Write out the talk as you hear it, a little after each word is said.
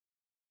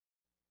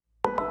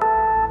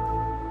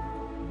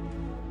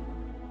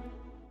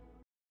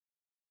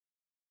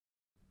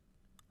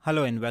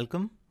Hello and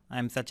welcome.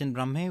 I'm Sachin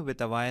Bramhe with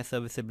Avaya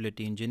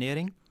Serviceability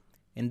Engineering.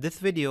 In this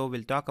video,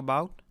 we'll talk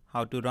about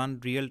how to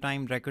run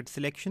real-time record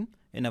selection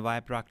in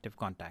Avaya Proactive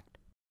Contact.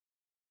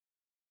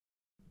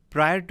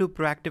 Prior to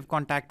Proactive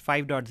Contact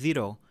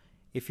 5.0,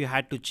 if you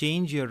had to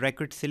change your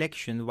record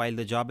selection while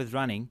the job is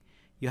running,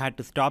 you had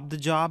to stop the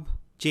job,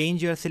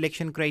 change your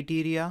selection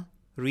criteria,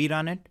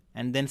 rerun it,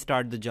 and then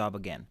start the job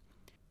again.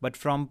 But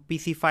from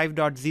PC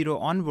 5.0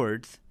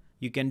 onwards,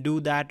 you can do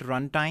that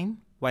runtime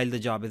while the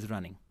job is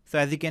running. So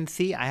as you can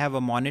see, I have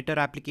a monitor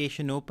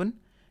application open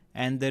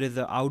and there is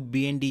a out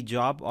BND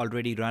job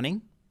already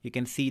running. You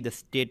can see the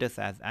status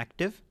as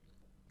active.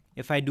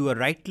 If I do a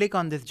right click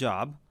on this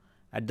job,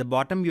 at the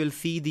bottom you'll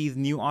see these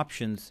new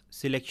options: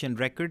 selection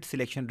record,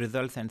 selection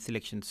results, and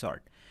selection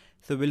sort.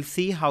 So we'll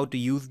see how to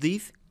use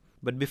these.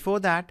 But before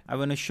that, I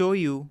want to show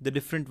you the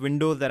different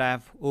windows that I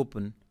have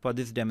open for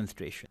this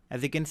demonstration.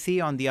 As you can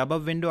see, on the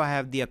above window I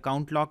have the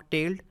account log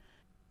tailed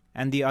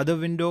and the other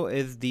window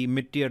is the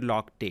mid-tier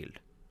log tailed.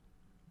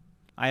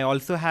 I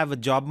also have a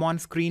jobmon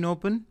screen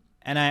open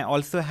and I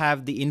also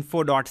have the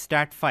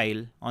info.stat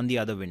file on the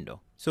other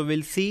window. So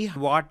we'll see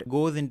what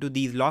goes into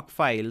these log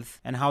files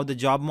and how the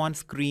jobmon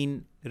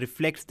screen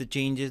reflects the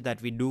changes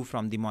that we do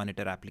from the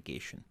monitor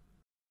application.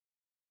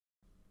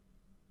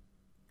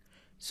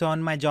 So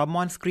on my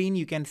jobmon screen,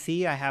 you can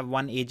see I have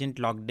one agent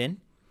logged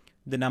in.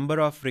 The number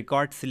of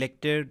records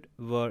selected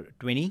were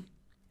 20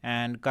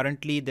 and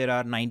currently there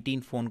are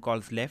 19 phone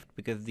calls left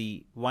because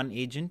the one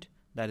agent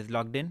that is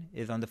logged in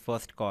is on the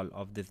first call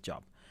of this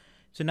job.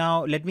 So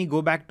now let me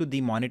go back to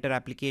the monitor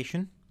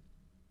application.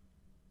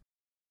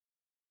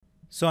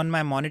 So on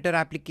my monitor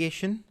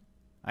application,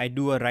 I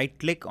do a right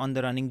click on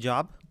the running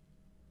job.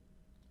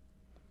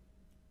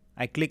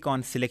 I click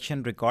on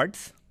selection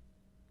records.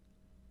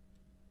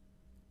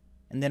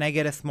 And then I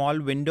get a small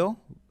window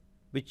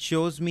which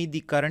shows me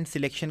the current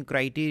selection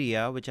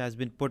criteria which has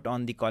been put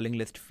on the calling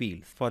list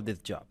fields for this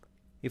job.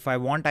 If I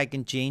want, I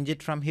can change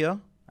it from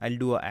here. I'll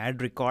do a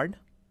add record.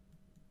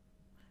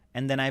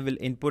 And then I will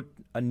input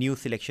a new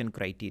selection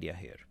criteria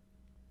here.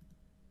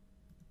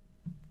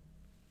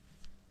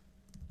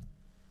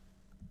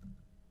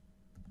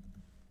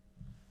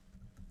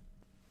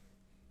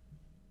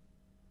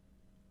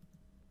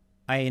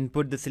 I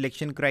input the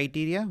selection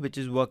criteria which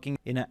is working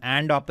in an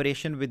AND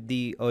operation with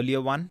the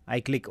earlier one. I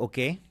click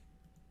OK.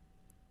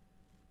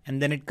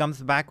 And then it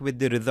comes back with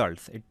the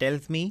results. It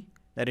tells me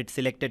that it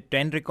selected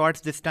 10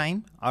 records this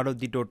time out of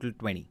the total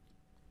 20.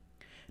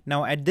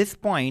 Now at this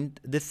point,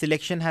 this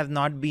selection has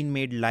not been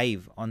made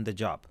live on the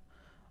job.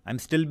 I'm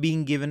still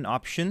being given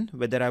option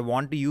whether I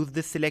want to use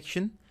this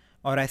selection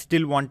or I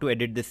still want to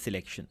edit this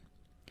selection.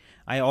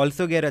 I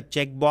also get a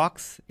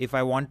checkbox if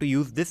I want to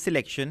use this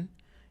selection,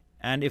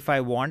 and if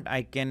I want,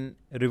 I can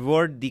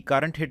revert the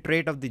current hit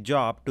rate of the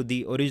job to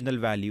the original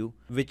value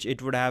which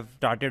it would have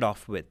started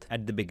off with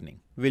at the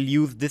beginning. We'll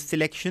use this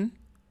selection.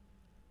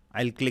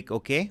 I'll click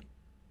OK.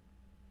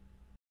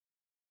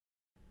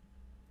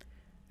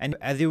 And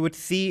as you would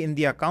see in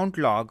the account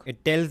log,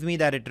 it tells me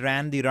that it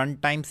ran the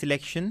runtime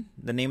selection.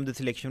 The name of the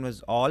selection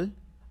was all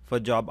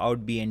for job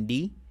out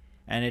BND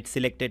and it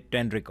selected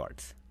 10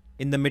 records.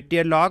 In the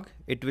mid-tier log,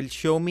 it will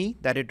show me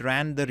that it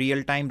ran the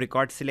real-time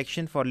record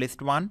selection for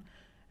list 1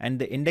 and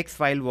the index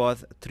file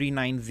was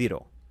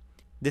 390.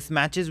 This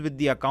matches with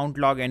the account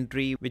log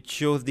entry which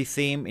shows the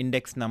same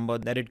index number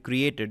that it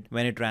created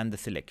when it ran the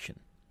selection.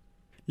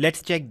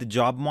 Let's check the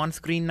jobmon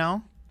screen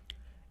now.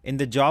 In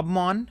the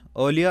jobmon,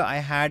 earlier I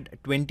had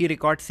 20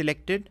 records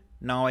selected,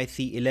 now I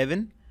see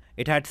 11.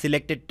 It had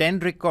selected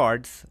 10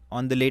 records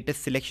on the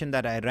latest selection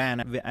that I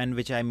ran and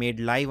which I made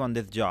live on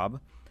this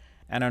job.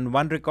 And on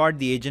one record,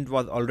 the agent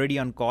was already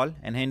on call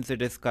and hence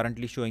it is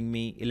currently showing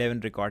me 11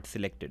 records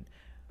selected.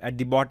 At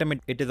the bottom,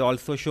 it is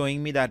also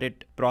showing me that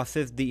it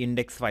processed the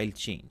index file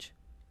change.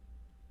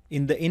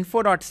 In the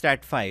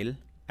info.stat file,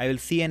 I will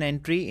see an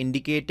entry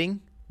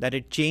indicating that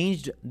it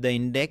changed the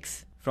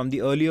index from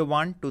the earlier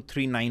one to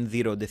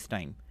 390 this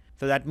time.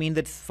 So that means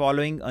it's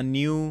following a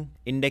new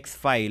index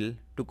file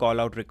to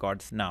call out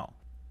records now.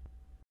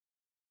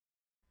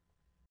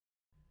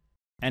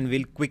 And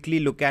we'll quickly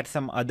look at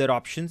some other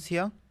options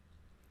here.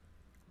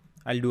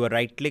 I'll do a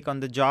right click on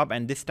the job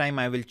and this time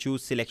I will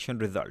choose selection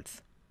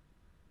results.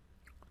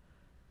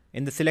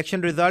 In the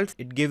selection results,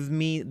 it gives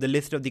me the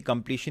list of the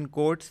completion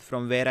codes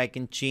from where I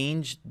can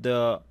change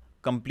the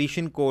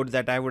completion code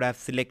that I would have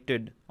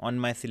selected on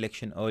my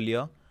selection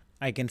earlier.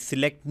 I can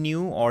select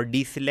new or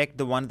deselect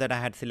the ones that I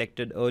had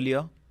selected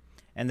earlier,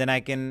 and then I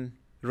can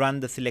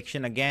run the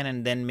selection again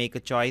and then make a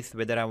choice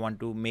whether I want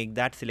to make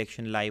that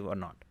selection live or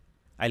not.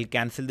 I'll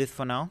cancel this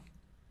for now.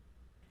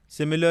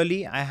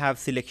 Similarly, I have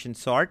selection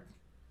sort.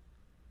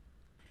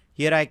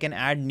 Here I can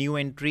add new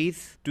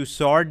entries to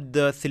sort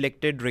the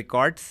selected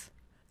records.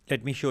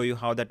 Let me show you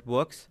how that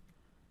works.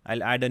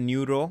 I'll add a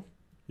new row.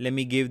 Let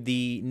me give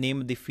the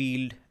name of the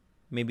field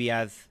maybe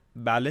as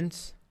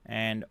balance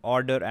and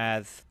order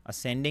as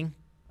ascending.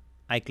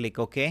 I click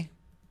OK.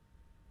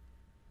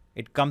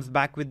 It comes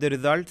back with the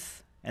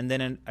results and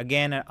then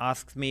again it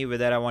asks me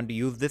whether I want to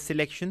use this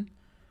selection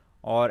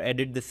or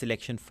edit the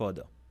selection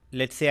further.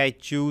 Let's say I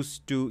choose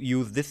to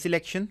use this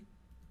selection.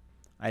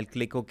 I'll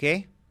click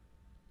OK.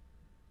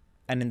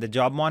 And in the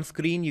job on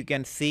screen, you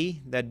can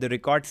see that the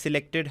records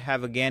selected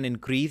have again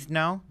increased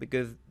now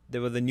because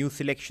there was a new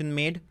selection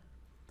made.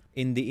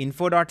 In the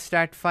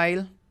info.stat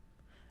file,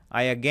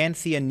 I again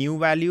see a new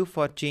value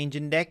for change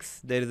index.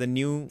 There is a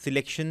new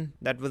selection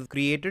that was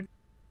created.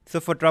 So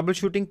for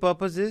troubleshooting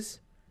purposes,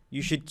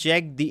 you should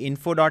check the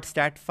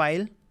info.stat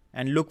file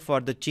and look for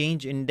the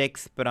change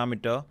index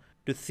parameter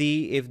to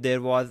see if there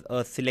was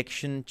a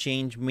selection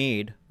change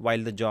made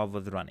while the job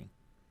was running.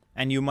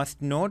 And you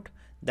must note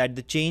that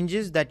the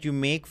changes that you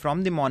make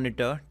from the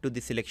monitor to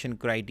the selection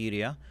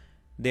criteria,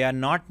 they are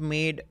not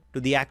made to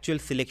the actual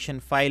selection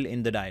file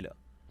in the dialer.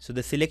 So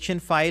the selection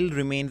file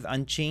remains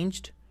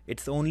unchanged.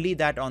 It's only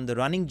that on the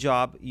running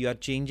job, you are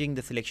changing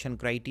the selection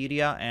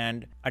criteria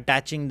and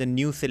attaching the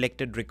new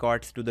selected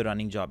records to the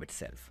running job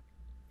itself.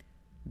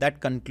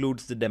 That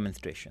concludes the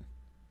demonstration.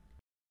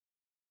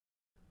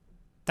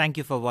 Thank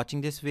you for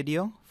watching this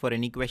video. For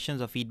any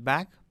questions or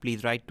feedback,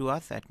 please write to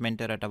us at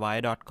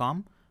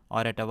mentor@avaya.com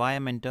or at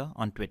Avaya Mentor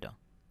on Twitter.